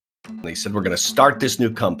They said, we're going to start this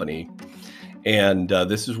new company, and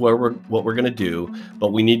this is what we're going to do,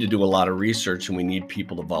 but we need to do a lot of research, and we need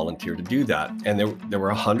people to volunteer to do that. And there were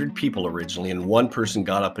 100 people originally, and one person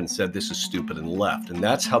got up and said, this is stupid, and left. And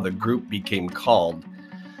that's how the group became called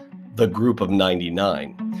the Group of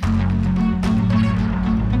 99.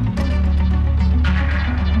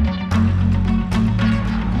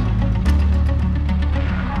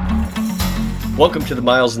 Welcome to the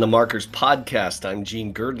Miles and the Markers podcast. I'm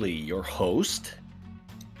Gene Girdley, your host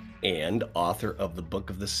and author of the book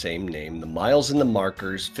of the same name, The Miles and the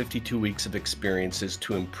Markers, 52 Weeks of Experiences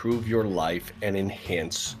to Improve Your Life and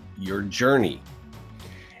Enhance Your Journey.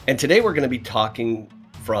 And today we're going to be talking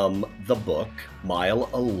from the book, Mile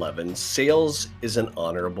 11, Sales is an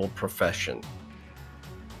Honorable Profession.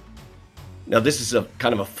 Now, this is a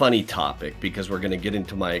kind of a funny topic because we're going to get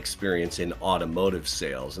into my experience in automotive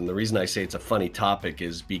sales. And the reason I say it's a funny topic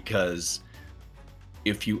is because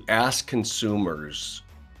if you ask consumers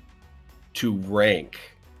to rank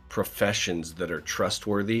professions that are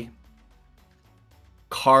trustworthy,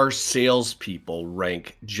 car salespeople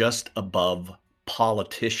rank just above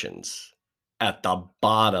politicians at the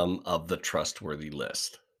bottom of the trustworthy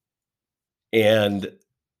list. And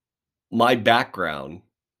my background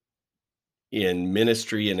in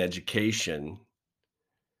ministry and education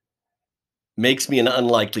makes me an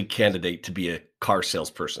unlikely candidate to be a car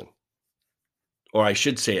salesperson. Or I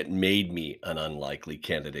should say it made me an unlikely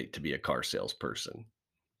candidate to be a car salesperson.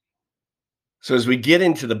 So as we get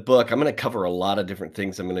into the book, I'm going to cover a lot of different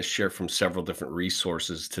things. I'm going to share from several different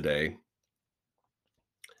resources today.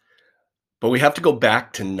 But we have to go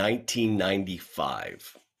back to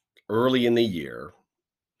 1995. Early in the year,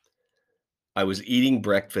 I was eating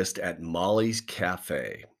breakfast at Molly's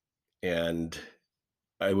Cafe, and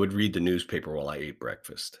I would read the newspaper while I ate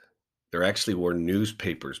breakfast. There actually were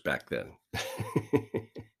newspapers back then.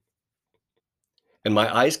 And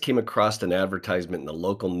my eyes came across an advertisement in the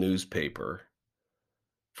local newspaper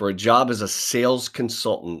for a job as a sales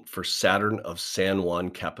consultant for Saturn of San Juan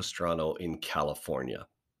Capistrano in California.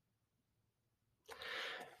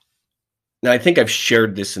 Now, I think I've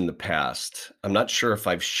shared this in the past. I'm not sure if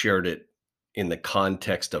I've shared it in the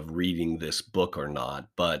context of reading this book or not,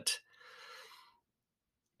 but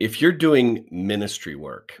if you're doing ministry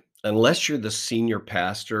work, unless you're the senior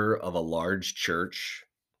pastor of a large church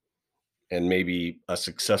and maybe a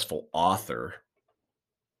successful author,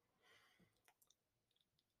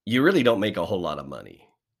 you really don't make a whole lot of money.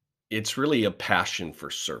 It's really a passion for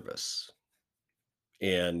service.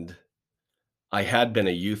 And I had been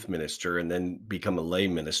a youth minister and then become a lay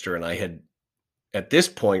minister. And I had, at this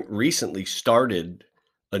point, recently started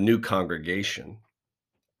a new congregation.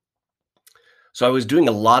 So I was doing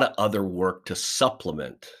a lot of other work to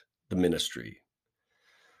supplement the ministry.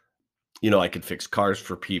 You know, I could fix cars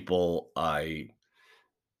for people. I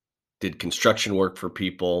did construction work for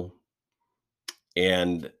people.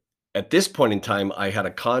 And at this point in time, I had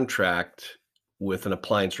a contract with an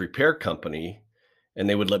appliance repair company, and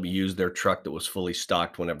they would let me use their truck that was fully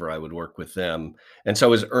stocked whenever I would work with them. And so I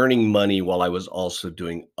was earning money while I was also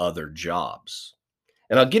doing other jobs.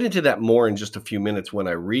 And I'll get into that more in just a few minutes when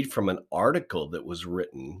I read from an article that was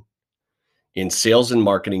written in Sales and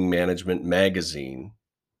Marketing Management magazine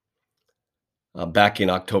back in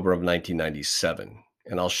October of 1997.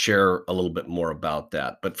 And I'll share a little bit more about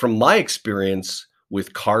that. But from my experience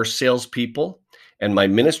with car salespeople and my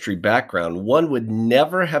ministry background, one would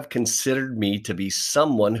never have considered me to be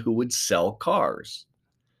someone who would sell cars.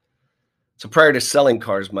 So prior to selling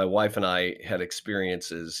cars, my wife and I had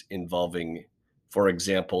experiences involving, for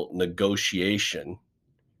example, negotiation.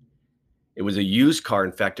 It was a used car.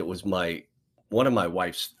 In fact, it was one of my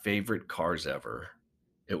wife's favorite cars ever.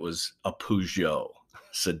 It was a Peugeot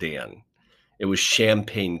sedan. It was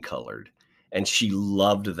champagne colored, and she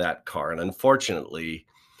loved that car. And unfortunately,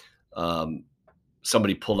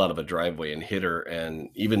 somebody pulled out of a driveway and hit her. And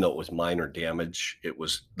even though it was minor damage,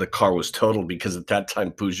 the car was totaled because at that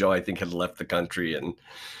time Peugeot, I think, had left the country, and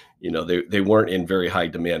they weren't in very high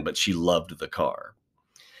demand. But she loved the car.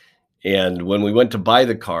 And when we went to buy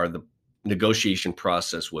the car, the negotiation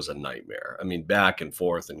process was a nightmare. I mean, back and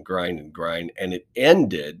forth and grind, and it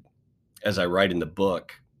ended, as I write in the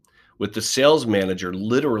book, with the sales manager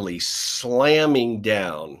literally slamming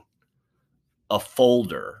down a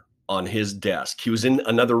folder on his desk. He was in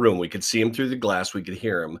another room. We could see him through the glass. We could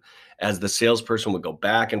hear him as the salesperson would go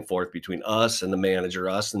back and forth between us and the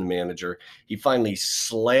manager. He finally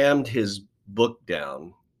slammed his book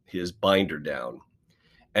down, his binder down,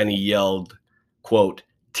 and he yelled, quote,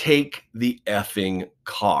 "Take the effing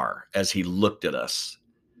car," as he looked at us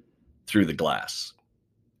through the glass.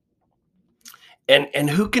 And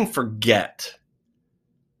who can forget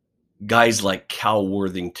guys like Cal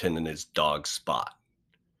Worthington and his dog Spot,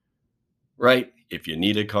 right? If you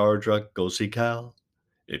need a car or truck, go see Cal.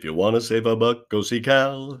 If you want to save a buck, go see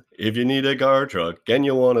Cal. If you need a car or truck and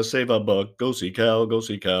you want to save a buck, go see Cal, go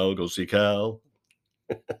see Cal, go see Cal.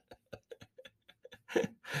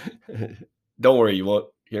 Don't worry, you won't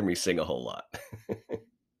hear me sing a whole lot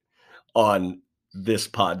on this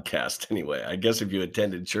podcast anyway. I guess if you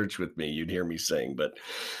attended church with me, you'd hear me sing, but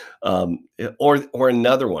or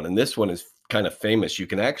another one, and this one is kind of famous. You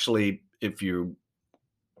can actually, if you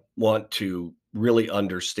want to really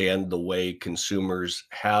understand the way consumers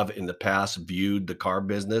have in the past viewed the car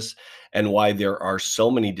business and why there are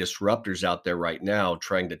so many disruptors out there right now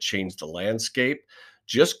trying to change the landscape,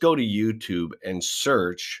 just go to YouTube and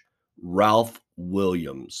search Ralph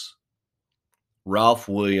Williams. Ralph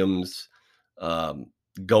Williams um,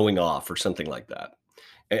 going off or something like that.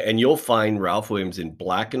 And you'll find Ralph Williams in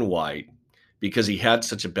black and white because he had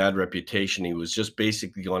such a bad reputation. He was just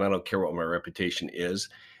basically going, I don't care what my reputation is.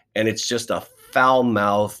 And it's just a foul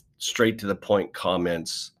mouth, straight to the point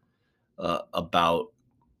comments about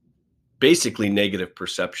basically negative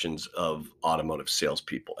perceptions of automotive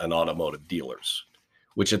salespeople and automotive dealers,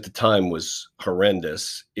 which at the time was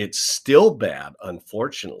horrendous. It's still bad,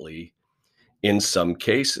 unfortunately, in some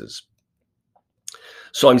cases.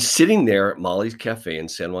 So I'm sitting there at Molly's Cafe in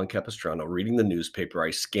San Juan Capistrano reading the newspaper.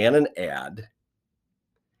 I scan an ad,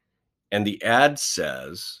 and the ad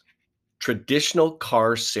says, traditional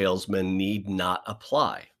car salesmen need not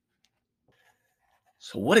apply.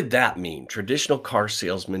 So, what did that mean? Traditional car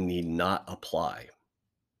salesmen need not apply.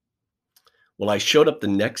 Well, I showed up the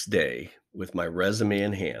next day with my resume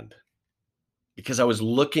in hand because I was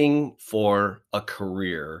looking for a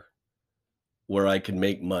career where I could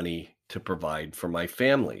make money to provide for my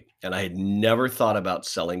family. And I had never thought about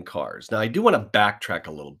selling cars. Now, I do want to backtrack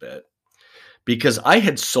a little bit because I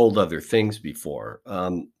had sold other things before.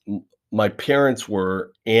 My parents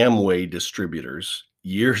were Amway distributors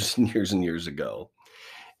years and years and years ago.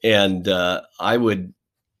 And I would,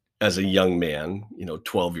 as a young man,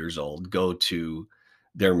 12 years old, go to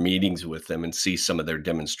their meetings with them and see some of their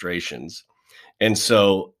demonstrations. And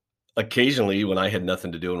so occasionally, when I had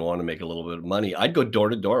nothing to do and wanted to make a little bit of money, I'd go door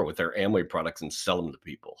to door with their Amway products and sell them to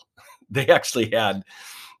people. They actually had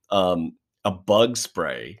a bug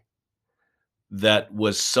spray that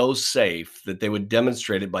was so safe that they would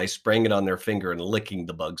demonstrate it by spraying it on their finger and licking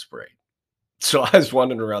the bug spray. So I was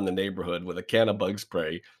wandering around the neighborhood with a can of bug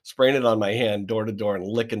spray, spraying it on my hand door to door and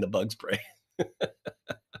licking the bug spray.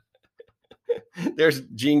 There's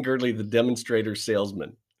Gene Girdley, the demonstrator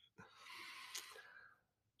salesman.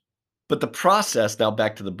 But the process, now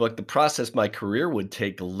back to the book, the process my career would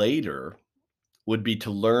take later would be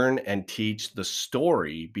to learn and teach the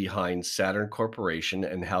story behind Saturn Corporation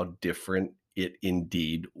and how different it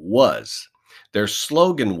indeed was. Their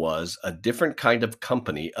slogan was a different kind of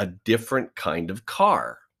company, a different kind of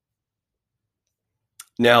car.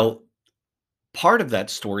 Now, part of that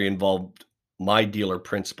story involved my dealer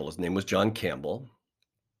principal. His name was John Campbell,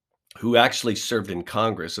 who actually served in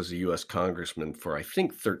Congress as a US congressman for, I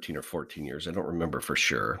think, 13 or 14 years. I don't remember for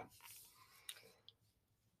sure.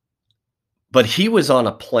 But he was on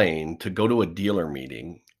a plane to go to a dealer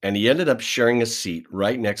meeting, and he ended up sharing a seat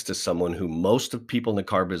right next to someone who most of people in the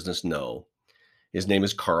car business know. His name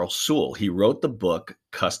is Carl Sewell. He wrote the book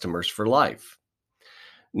Customers for Life.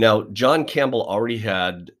 Now, John Campbell already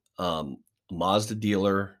had Mazda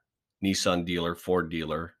dealer, Nissan dealer, Ford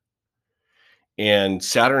dealer, and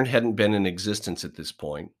Saturn hadn't been in existence at this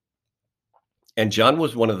point. And John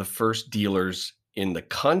was one of the first dealers in the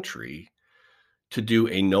country to do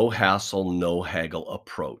a no hassle, no haggle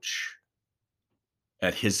approach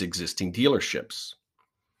at his existing dealerships.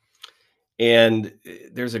 And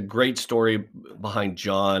there's a great story behind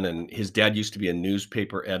John, and his dad used to be a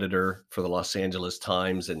newspaper editor for the Los Angeles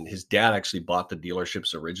Times, and his dad actually bought the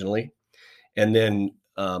dealerships originally. And then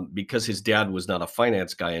because his dad was not a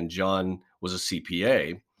finance guy and John was a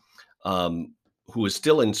CPA, who was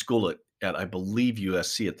still in school at I believe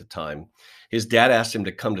USC at the time, his dad asked him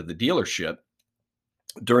to come to the dealership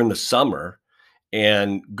during the summer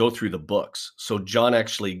and go through the books. So John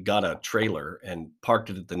actually got a trailer and parked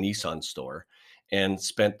it at the Nissan store and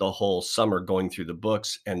spent the whole summer going through the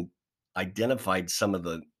books and identified some of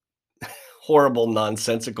the horrible,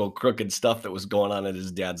 nonsensical, crooked stuff that was going on at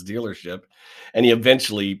his dad's dealership. And he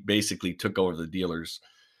eventually basically took over the dealers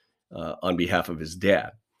on behalf of his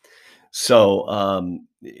dad. So,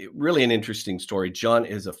 really an interesting story. John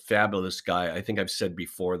is a fabulous guy. I think I've said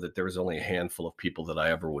before that there was only a handful of people that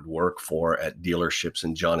I ever would work for at dealerships,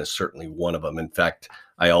 and John is certainly one of them. In fact,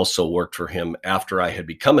 I also worked for him after I had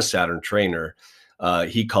become a Saturn trainer.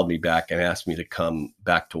 He called me back and asked me to come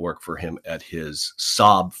back to work for him at his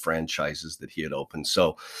Saab franchises that he had opened.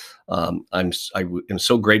 So am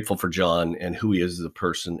so grateful for John and who he is as a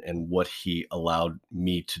person and what he allowed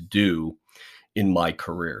me to do in my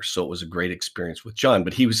career. So it was a great experience with John.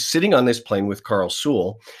 But he was sitting on this plane with Carl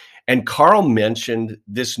Sewell, and Carl mentioned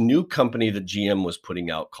this new company that GM was putting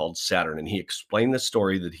out called Saturn. And he explained the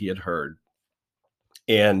story that he had heard.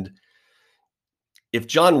 And if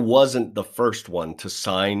John wasn't the first one to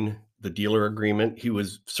sign the dealer agreement, he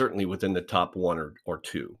was certainly within the top one or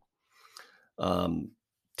two um,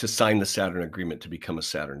 to sign the Saturn agreement to become a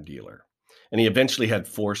Saturn dealer. And he eventually had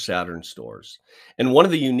 4 Saturn stores. And one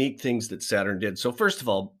of the unique things that Saturn did, so first of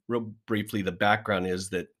all, real briefly, the background is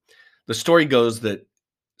that the story goes that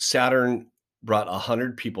Saturn brought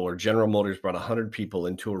 100 people, or General Motors brought 100 people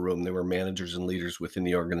into a room. They were managers and leaders within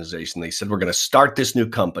the organization. They said, we're going to start this new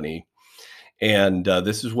company. And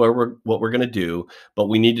this is what we're going to do, but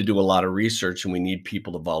we need to do a lot of research, and we need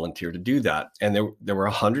people to volunteer to do that. And there were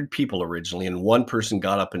 100 people originally, and one person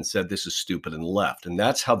got up and said, "This is stupid," and left. And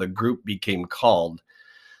that's how the group became called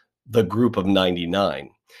the Group of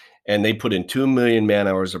 99. And they put in 2 million man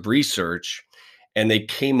hours of research, and they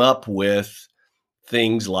came up with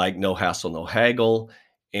things like no hassle, no haggle,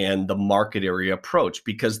 and the market area approach.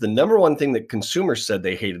 Because the number one thing that consumers said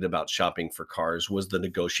they hated about shopping for cars was the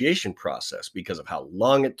negotiation process because of how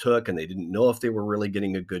long it took, and they didn't know if they were really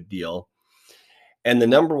getting a good deal. And the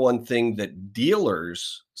number one thing that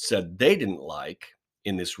dealers said they didn't like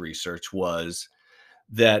in this research was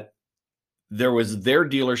that there was their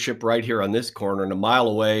dealership right here on this corner, and a mile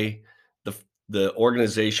away, the the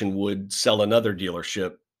organization would sell another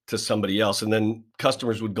dealership to somebody else, and then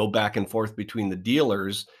customers would go back and forth between the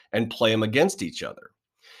dealers and play them against each other.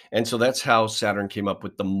 And so that's how Saturn came up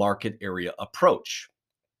with the market area approach,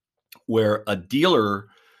 where a dealer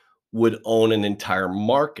would own an entire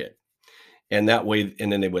market. And that way,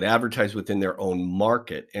 and then they would advertise within their own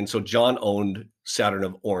market. And so John owned Saturn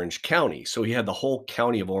of Orange County. So he had the whole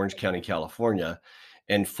county of Orange County, California,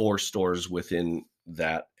 and 4 stores within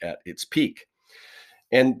that at its peak.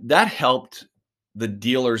 And that helped the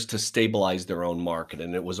dealers to stabilize their own market.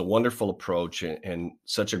 And it was a wonderful approach, and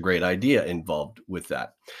such a great idea involved with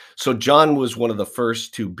that. So John was one of the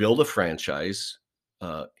first to build a franchise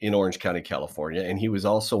in Orange County, California. And he was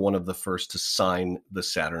also one of the first to sign the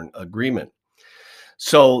Saturn agreement.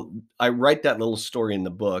 So I write that little story in the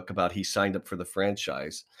book about he signed up for the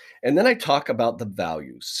franchise. And then I talk about the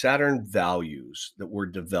values, Saturn values that were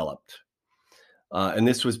developed. And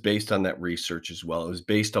this was based on that research as well. It was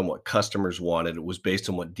based on what customers wanted. It was based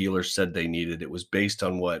on what dealers said they needed. It was based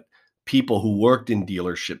on what people who worked in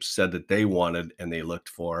dealerships said that they wanted and they looked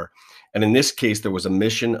for. And in this case, there was a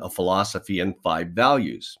mission, a philosophy, and 5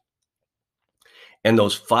 values. And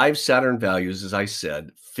those 5 Saturn values, as I said,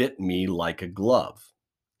 fit me like a glove.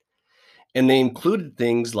 And they included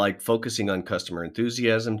things like focusing on customer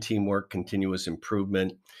enthusiasm, teamwork, continuous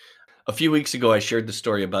improvement. A few weeks ago, I shared the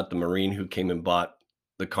story about the Marine who came and bought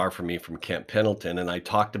the car for me from Camp Pendleton. And I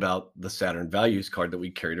talked about the Saturn values card that we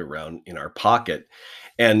carried around in our pocket.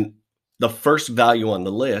 And the first value on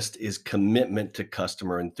the list is commitment to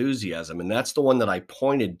customer enthusiasm. And that's the one that I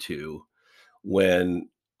pointed to when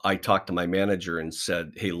I talked to my manager and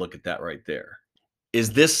said, "Hey, look at that right there.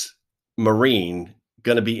 Is this Marine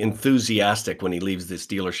going to be enthusiastic when he leaves this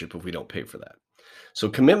dealership if we don't pay for that?" So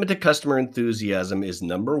commitment to customer enthusiasm is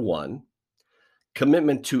number one.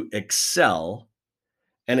 Commitment to excel,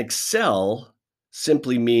 and excel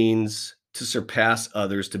simply means to surpass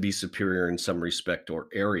others, to be superior in some respect or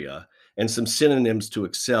area. And some synonyms to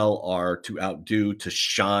excel are to outdo, to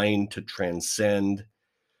shine, to transcend,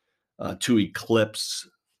 to eclipse,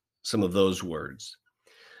 some of those words.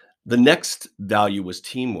 The next value was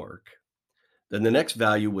teamwork. Then the next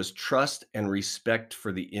value was trust and respect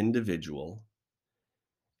for the individual.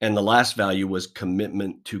 And the last value was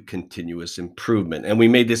commitment to continuous improvement. And we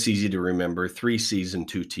made this easy to remember, 3 C's and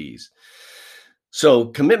 2 T's. So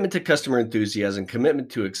commitment to customer enthusiasm, commitment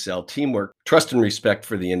to excel, teamwork, trust and respect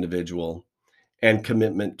for the individual, and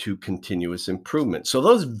commitment to continuous improvement. So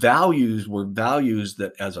those values were values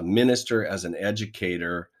that as a minister, as an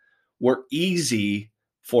educator, were easy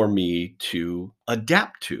for me to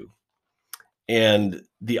adapt to. And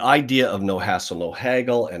the idea of no hassle, no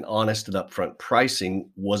haggle, and honest and upfront pricing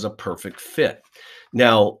was a perfect fit.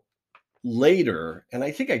 Now, later, and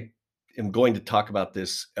I think I am going to talk about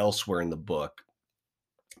this elsewhere in the book,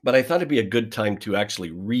 But I thought it'd be a good time to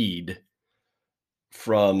actually read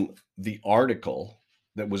from the article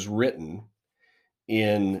that was written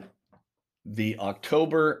in the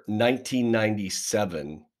October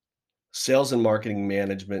 1997 Sales and Marketing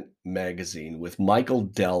Management magazine with Michael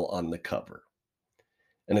Dell on the cover.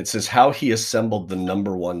 And it says how he assembled the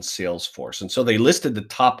number one sales force. And so they listed the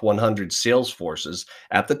top 100 sales forces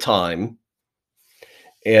at the time,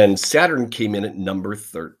 and Saturn came in at number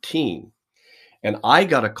 13. And I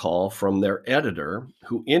got a call from their editor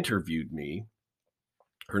who interviewed me.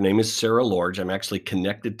 Her name is Sarah Lorge. I'm actually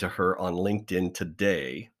connected to her on LinkedIn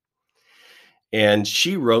today. And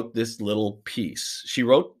she wrote this little piece. She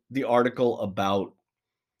wrote the article about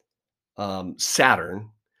Saturn,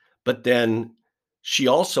 but then she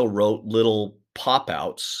also wrote little pop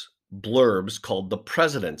outs, blurbs called the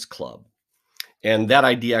President's Club. And that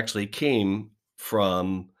idea actually came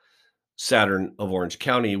from Saturn of Orange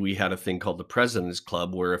County. We had a thing called the President's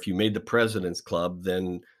Club, where if you made the President's Club,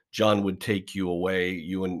 then John would take you away,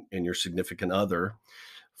 you and your significant other,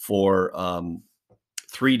 for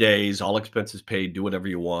 3 days, all expenses paid, do whatever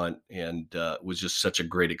you want. And it was just such a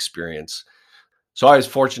great experience. So I was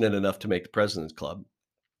fortunate enough to make the President's Club.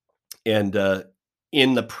 And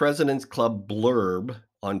in the President's Club blurb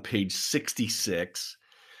on page 66,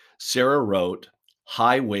 Sarah wrote,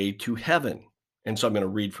 Highway to Heaven. And so I'm going to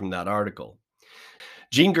read from that article.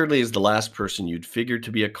 Gene Girdley is the last person you'd figure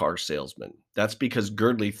to be a car salesman. That's because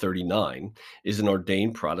Girdley, 39, is an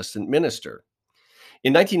ordained Protestant minister.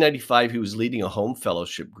 In 1995, he was leading a home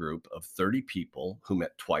fellowship group of 30 people who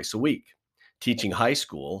met twice a week, teaching high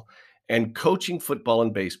school and coaching football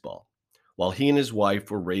and baseball, while he and his wife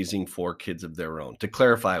were raising 4 kids of their own. To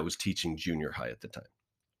clarify, I was teaching junior high at the time.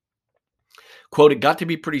 Quote, it got to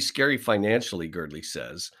be pretty scary financially, Girdley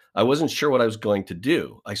says. I wasn't sure what I was going to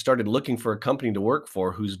do. I started looking for a company to work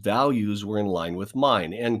for whose values were in line with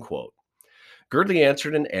mine, end quote. Girdley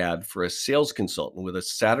answered an ad for a sales consultant with a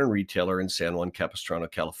Saturn retailer in San Juan Capistrano,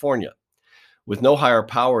 California. With no higher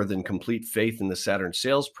power than complete faith in the Saturn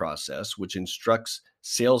sales process, which instructs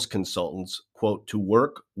sales consultants, quote, to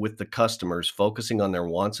work with the customers, focusing on their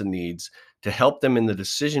wants and needs to help them in the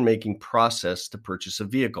decision-making process to purchase a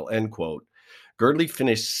vehicle, end quote. Girdley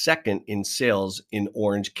finished second in sales in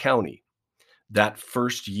Orange County that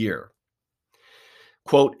first year.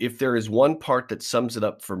 Quote, if there is one part that sums it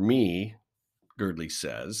up for me, Girdley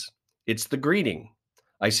says, it's the greeting.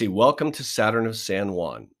 I say, welcome to Saturn of San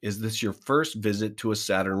Juan. Is this your first visit to a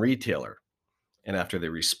Saturn retailer? And after they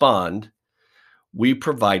respond, we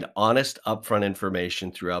provide honest, upfront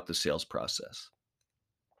information throughout the sales process.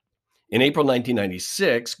 In April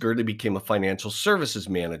 1996, Girdley became a financial services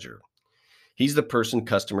manager. He's the person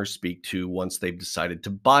customers speak to once they've decided to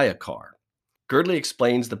buy a car. Girdley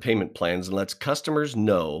explains the payment plans and lets customers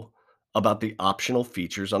know about the optional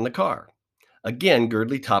features on the car. Again,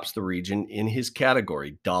 Girdley tops the region in his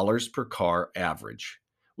category, dollars per car average,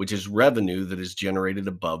 which is revenue that is generated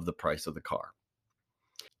above the price of the car.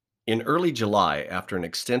 In early July, after an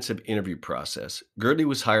extensive interview process, Girdley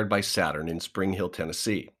was hired by Saturn in Spring Hill,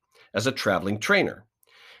 Tennessee, as a traveling trainer.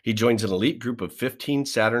 He joins an elite group of 15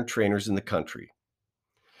 Saturn trainers in the country.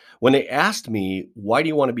 When they asked me, why do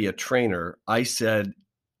you want to be a trainer? I said,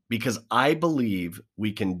 because I believe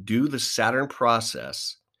we can do the Saturn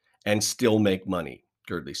process and still make money,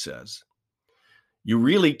 Girdley says. You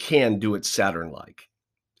really can do it Saturn-like,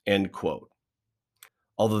 end quote.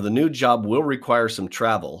 Although the new job will require some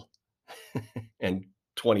travel, and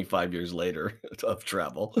 25 years later of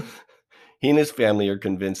travel, he and his family are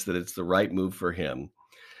convinced that it's the right move for him.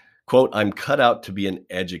 Quote, I'm cut out to be an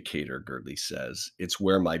educator, Girdley says. It's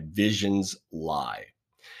where my visions lie.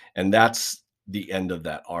 And that's the end of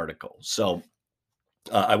that article. So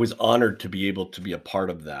I was honored to be able to be a part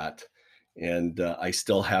of that. And I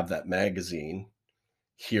still have that magazine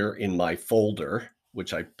here in my folder,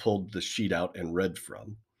 which I pulled the sheet out and read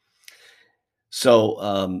from. So,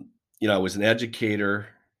 I was an educator,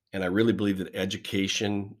 and I really believe that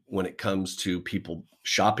education, when it comes to people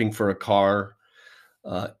shopping for a car,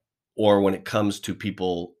 uh, or when it comes to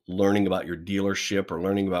people learning about your dealership or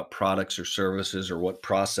learning about products or services or what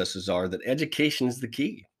processes are, that education is the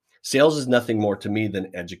key. Sales is nothing more to me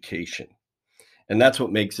than education. And that's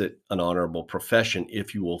what makes it an honorable profession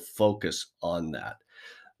if you will focus on that.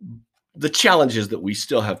 The challenge is that we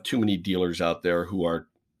still have too many dealers out there who are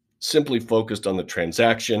simply focused on the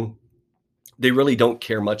transaction. They really don't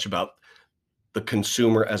care much about the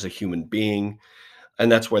consumer as a human being.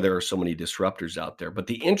 And that's why there are so many disruptors out there. But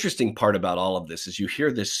the interesting part about all of this is you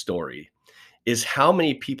hear this story is how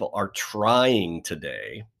many people are trying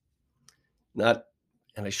today, not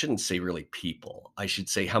and I shouldn't say really people, I should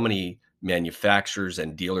say how many manufacturers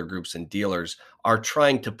and dealer groups and dealers are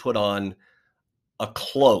trying to put on a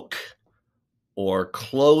cloak or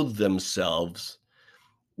clothe themselves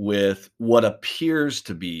with what appears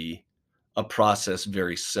to be a process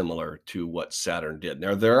very similar to what Saturn did.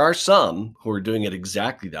 Now, there are some who are doing it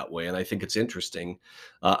exactly that way, and I think it's interesting.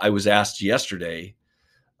 I was asked yesterday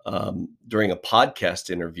during a podcast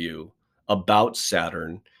interview about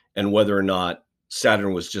Saturn and whether or not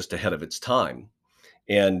Saturn was just ahead of its time.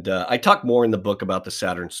 And I talk more in the book about the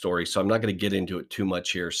Saturn story, so I'm not going to get into it too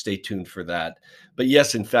much here. Stay tuned for that. But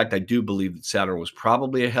yes, in fact, I do believe that Saturn was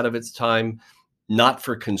probably ahead of its time, not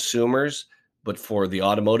for consumers, but for the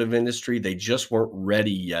automotive industry. They just weren't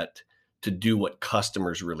ready yet to do what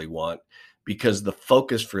customers really want because the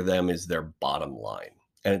focus for them is their bottom line.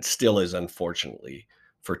 And it still is, unfortunately,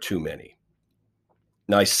 for too many.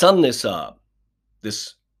 Now, I sum this up,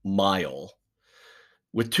 this mile,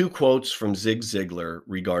 with two quotes from Zig Ziglar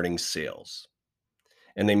regarding sales.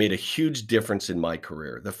 And they made a huge difference in my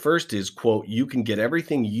career. The first is, quote, "You can get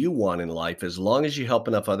everything you want in life as long as you help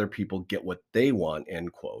enough other people get what they want,"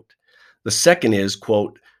 end quote. The second is,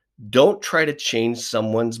 quote, "Don't try to change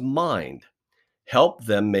someone's mind. Help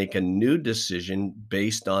them make a new decision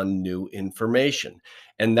based on new information."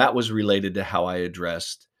 And that was related to how I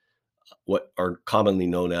addressed what are commonly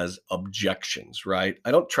known as objections, right?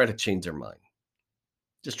 I don't try to change their mind.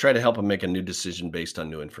 Just try to help them make a new decision based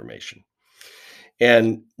on new information.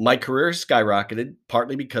 And my career skyrocketed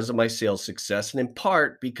partly because of my sales success and in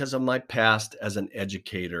part because of my past as an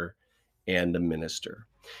educator and a minister.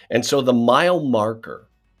 And so the mile marker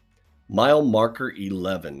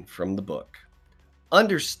 11 from the book,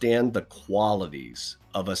 understand the qualities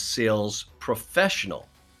of a sales professional,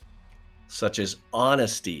 such as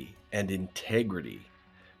honesty and integrity,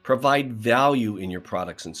 provide value in your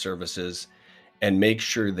products and services, and make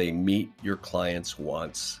sure they meet your clients'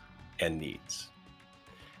 wants and needs.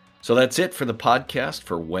 So that's it for the podcast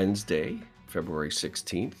for Wednesday, February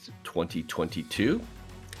 16th, 2022.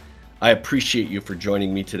 I appreciate you for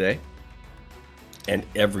joining me today. And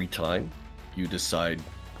every time you decide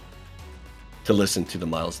to listen to the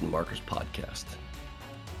Miles and the Markers podcast,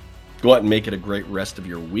 go out and make it a great rest of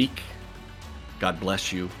your week. God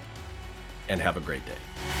bless you and have a great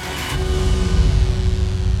day.